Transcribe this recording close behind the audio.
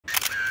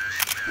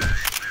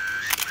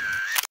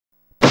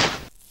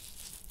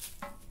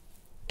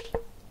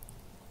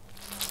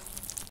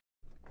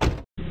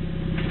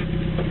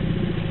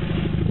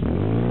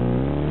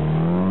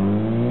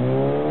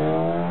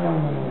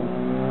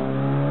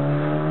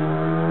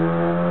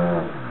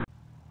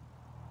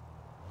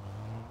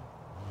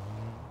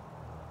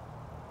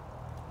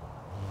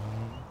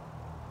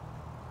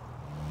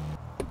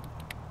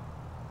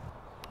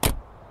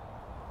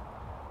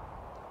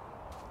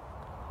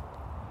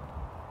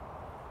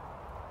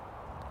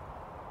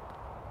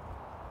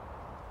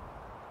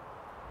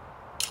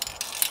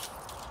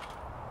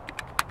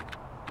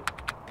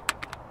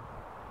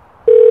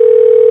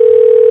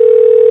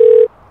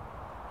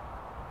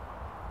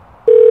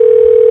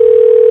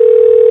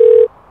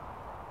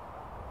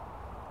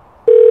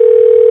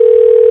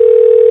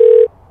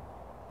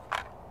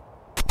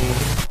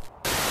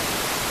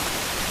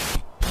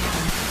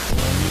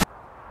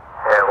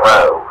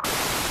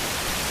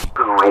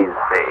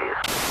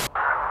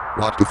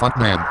the fuck,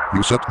 man?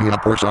 You set me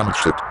up or some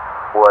shit.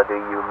 What do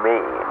you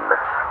mean?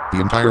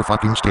 The entire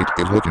fucking state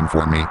is looking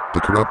for me,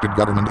 the corrupted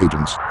government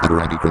agents, other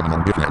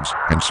anti-criminal dickheads,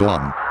 and so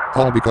on.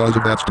 All because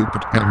of that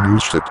stupid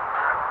news shit.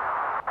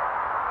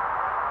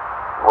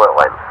 Well,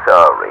 I'm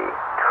sorry.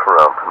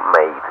 Trump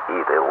made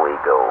it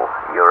illegal.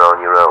 You're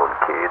on your own,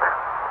 kid.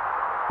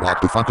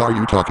 What the fuck are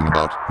you talking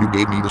about? You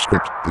gave me the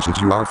script. This is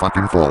your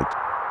fucking fault.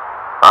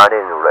 I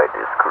didn't write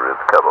the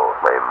script, couple of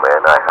my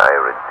men I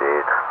hired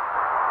did.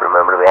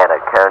 Remember, we had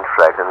a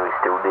contract and we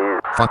still do.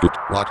 Fuck it.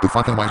 What the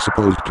fuck am I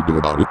supposed to do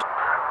about it?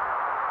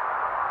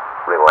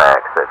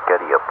 Relax, I've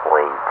got you a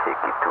plane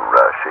ticket to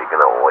Russia. You're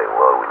gonna lay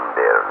low in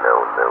there. No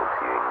one knows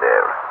you in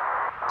there.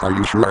 Are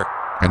you sure?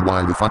 And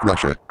why the fuck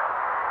Russia?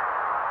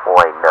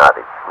 Why not?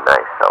 It's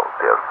nice out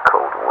there.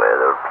 Cold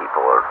weather.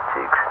 People are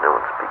chicks. No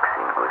one speaks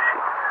English.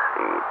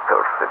 It's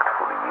perfect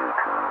for you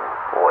to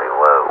lay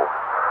low.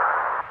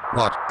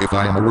 What if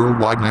I am a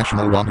worldwide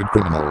national wanted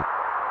criminal?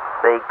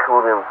 They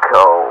couldn't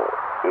call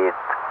it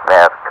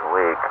that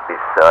quick.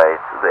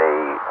 Besides,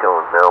 they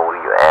don't know where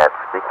you're at.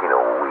 Speaking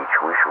of which,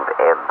 we should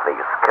end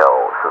this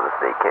call so that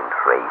they can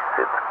trace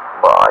it.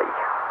 Bye.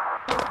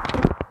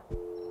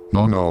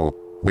 No.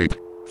 Wait.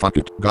 Fuck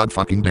it. God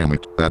fucking damn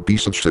it. That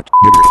piece of shit.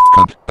 Nigger.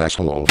 Cunt.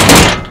 Asshole.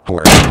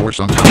 Whore.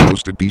 Some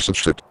toasted piece of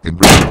shit. In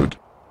Brentwood.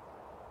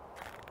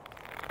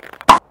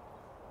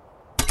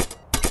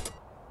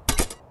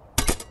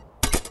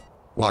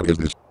 What is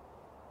this?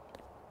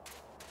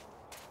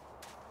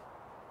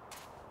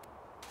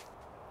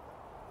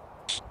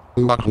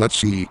 Look, let's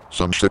see.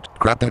 Some shit,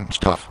 crap and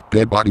stuff.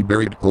 Dead body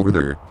buried over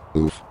there.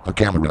 Oof. A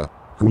camera.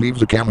 Who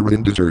leaves a camera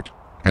in desert?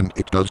 And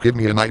it does give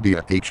me an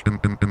idea.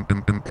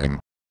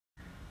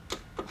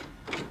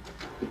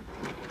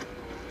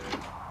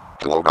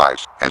 Hello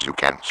guys, as you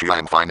can see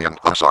I'm fine and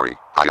sorry,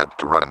 I had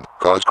to run,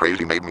 cause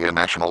crazy made me a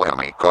national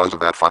enemy cause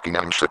of that fucking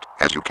shit.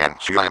 As you can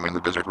see I'm in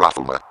the desert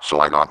Rafalma, so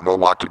I don't know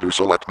what to do,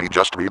 so let me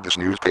just read this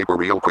newspaper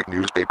real quick.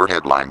 Newspaper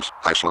headlines: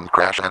 Iceland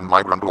crash and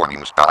migrant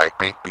warnings.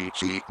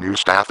 IPBC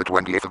News staff, the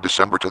 28th of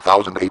December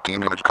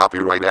 2018. Image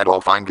copyright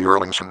Adolf Inge.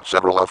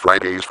 Several of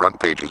Friday's front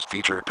pages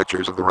feature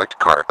pictures of the wrecked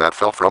car that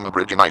fell from a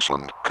bridge in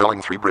Iceland,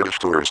 killing 3 British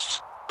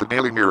tourists. The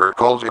Daily Mirror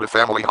calls it a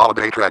family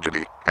holiday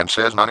tragedy, and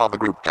says none of the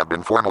group have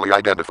been formally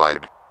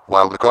identified.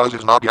 While the cause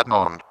is not yet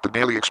known, the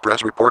Daily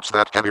Express reports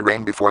that heavy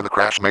rain before the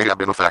crash may have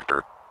been a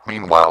factor.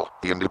 Meanwhile,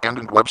 the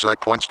Independent website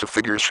points to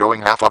figures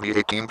showing half of the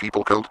 18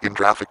 people killed in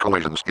traffic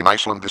collisions in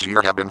Iceland this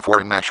year have been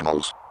foreign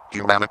nationals.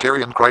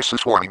 Humanitarian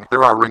crisis warning: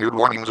 there are renewed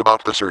warnings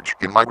about the surge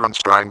in migrants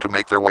trying to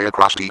make their way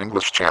across the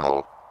English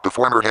Channel. The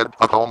former head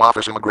of Home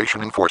Office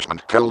Immigration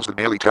Enforcement tells the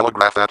Daily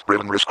Telegraph that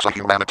Britain risks a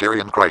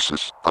humanitarian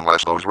crisis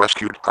unless those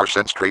rescued are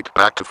sent straight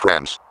back to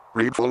France.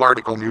 Read full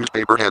article.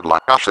 Newspaper headline: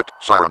 Ah shit,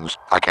 sirens,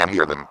 I can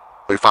hear them.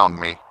 They found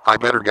me. I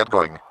better get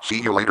going.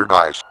 See you later,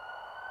 guys.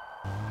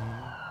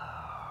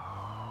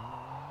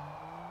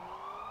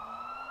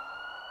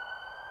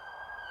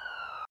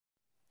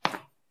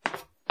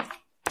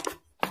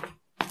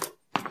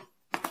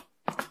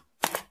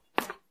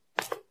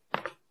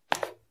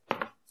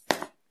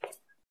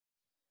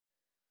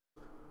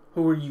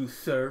 Who are you,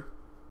 sir?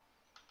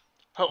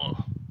 Hello,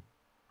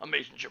 I'm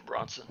Agent Jim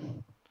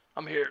Bronson.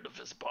 I'm here to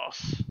visit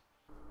boss.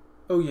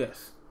 Oh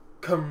yes,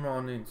 come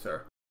on in,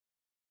 sir.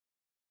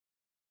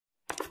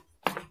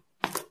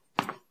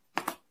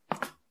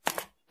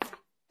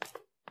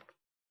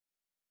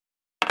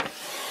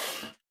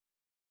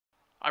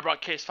 I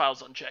brought case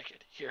files on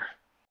jacket. Here.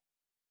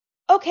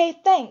 Okay,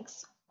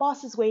 thanks.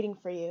 Boss is waiting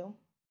for you.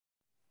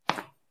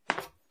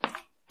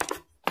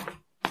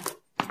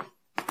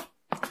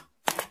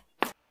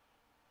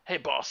 Hey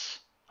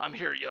boss, I'm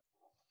here, yo.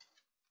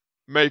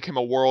 Make him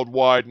a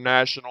worldwide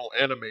national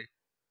enemy.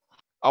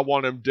 I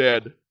want him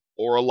dead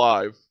or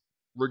alive,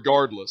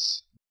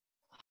 regardless.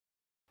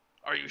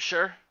 Are you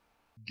sure?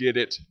 Get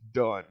it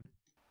done.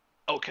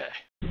 Okay.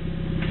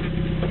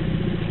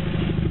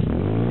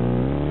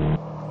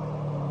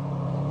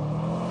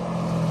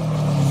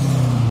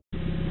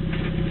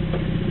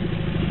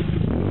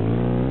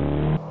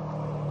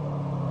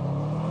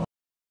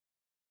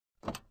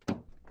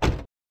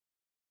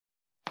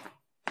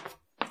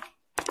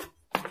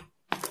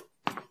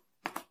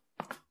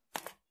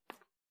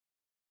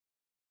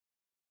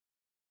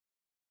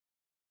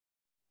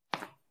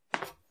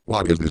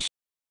 What is this?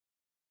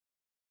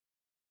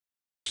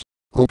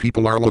 Oh,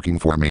 people are looking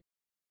for me.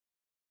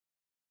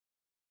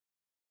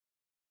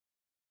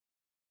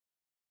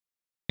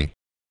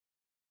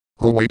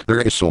 Oh wait,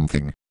 there is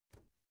something.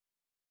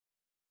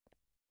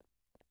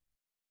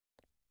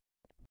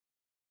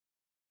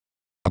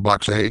 A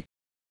box, eh?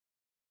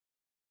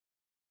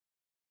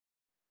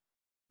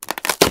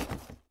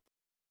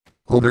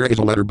 Oh, there is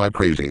a letter by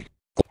Crazy.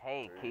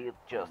 Hey kid,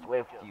 just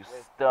left you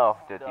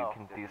stuff that you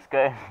can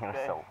disguise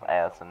yourself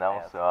as, and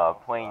also a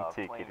plane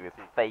ticket with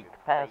fake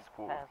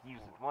passport. Use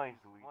it wisely.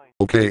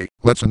 Okay,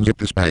 let's unzip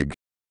this bag.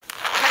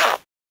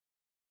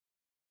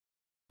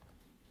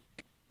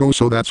 Oh,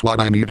 so that's what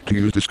I need to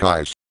use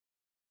disguise.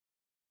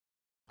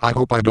 I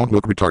hope I don't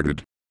look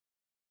retarded.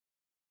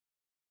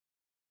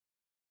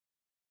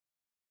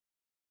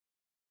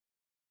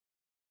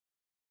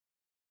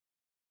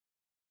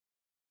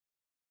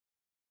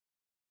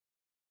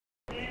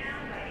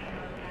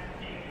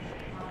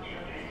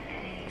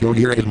 So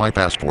here is my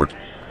passport.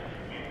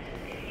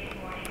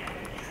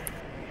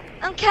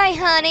 Okay,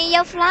 honey,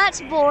 your flight's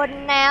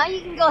boarding now.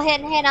 You can go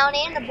ahead and head on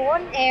in the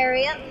boarding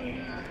area.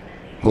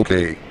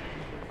 Okay.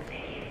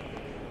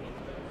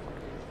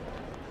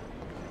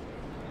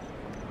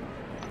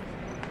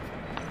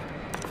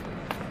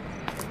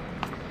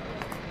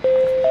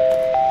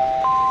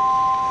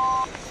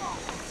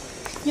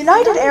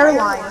 United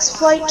Airlines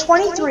Flight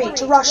 23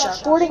 to Russia,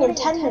 boarding in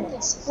 10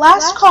 minutes.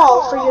 Last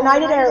call for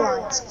United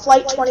Airlines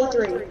Flight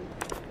 23.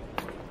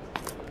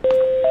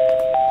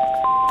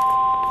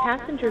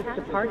 Passengers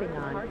departing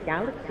on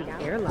Galaxy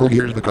Airlines. Oh,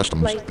 here's the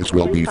customs. This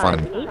will be fun.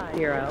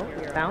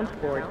 2580, bound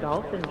for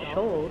Dolphin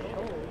Shoals.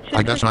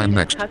 I guess I'm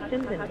next.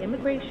 Customs and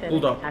Immigration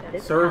Hold up, at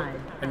this sir.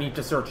 time. I need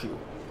to search you.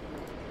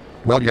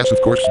 Well, yes,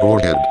 of course, go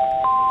ahead.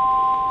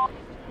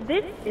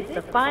 This is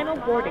the final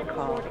boarding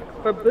call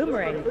for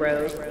Boomerang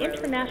Bros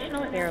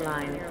International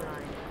Airlines,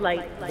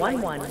 Flight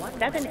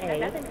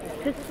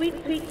 117A to Sweet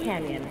Sweet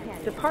Canyon,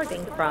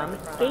 departing from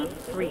Gate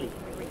 3.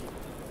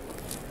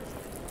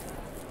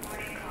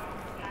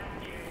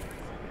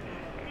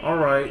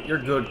 Alright, you're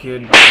good,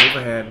 kid. Move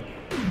ahead.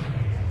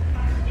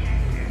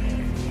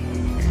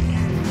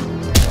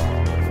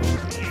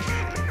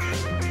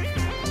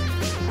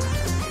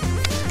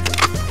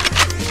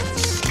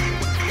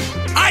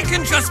 I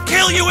can just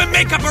kill you and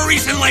make up a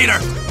reason later!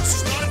 This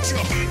is not a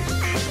joke.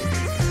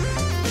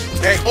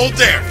 Hey, hold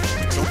there!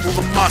 Don't move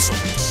a muscle.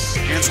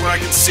 Hands where I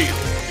can see them.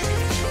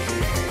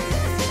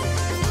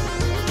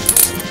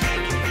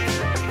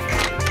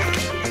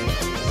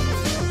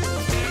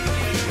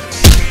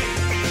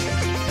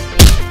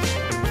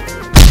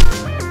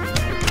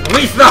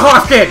 Release the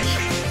hostage!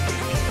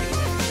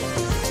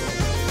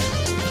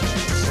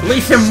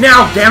 Release him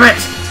now, damn it!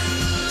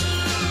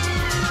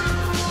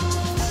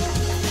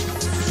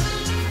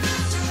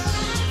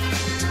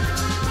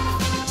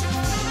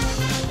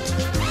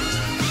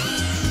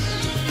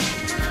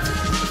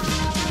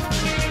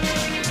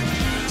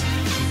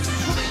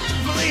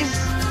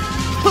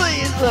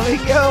 Please let me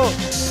go.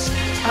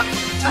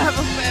 I have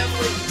a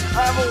family. I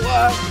have a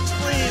wife.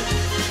 Please,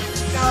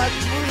 God,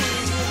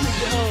 please let me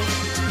go.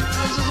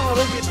 I just want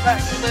to get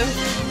back to them.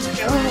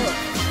 Oh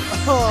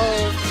no.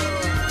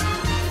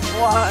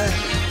 Why?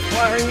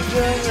 Why are you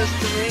doing this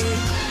to me?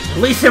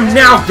 Release him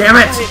now, damn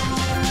it!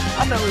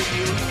 I know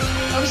you.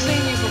 I've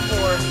seen you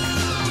before.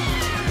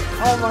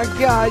 Oh my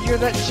God, you're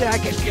that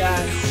jacket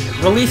guy.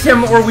 Release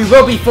him or we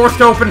will be forced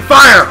to open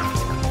fire!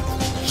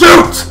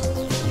 Shoot!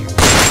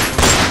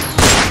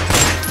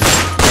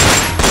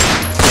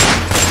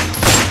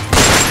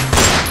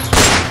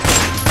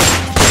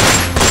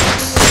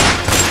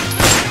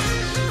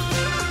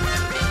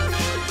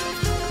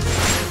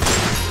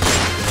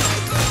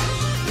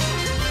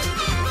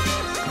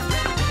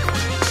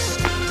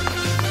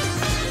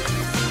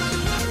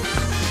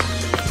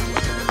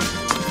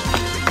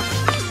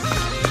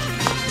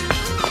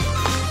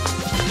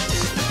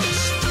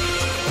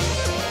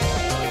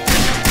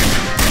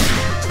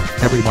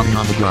 Everybody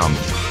on the ground.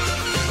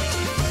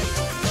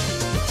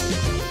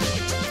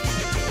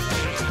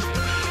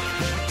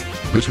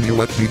 Listen, you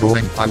let me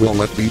going, I will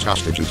let these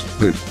hostages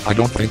live. I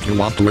don't think you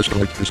want to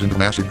escalate this into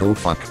massive go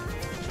fuck.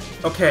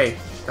 Okay,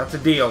 that's a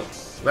deal.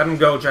 Let him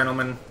go,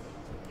 gentlemen.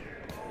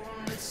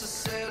 It's a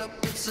setup,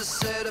 it's a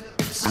setup,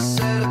 it's a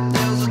setup,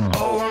 there's an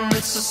O,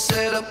 it's a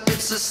setup,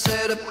 it's a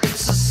setup,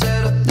 it's a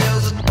setup,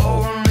 there's an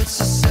O, it's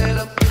a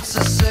setup.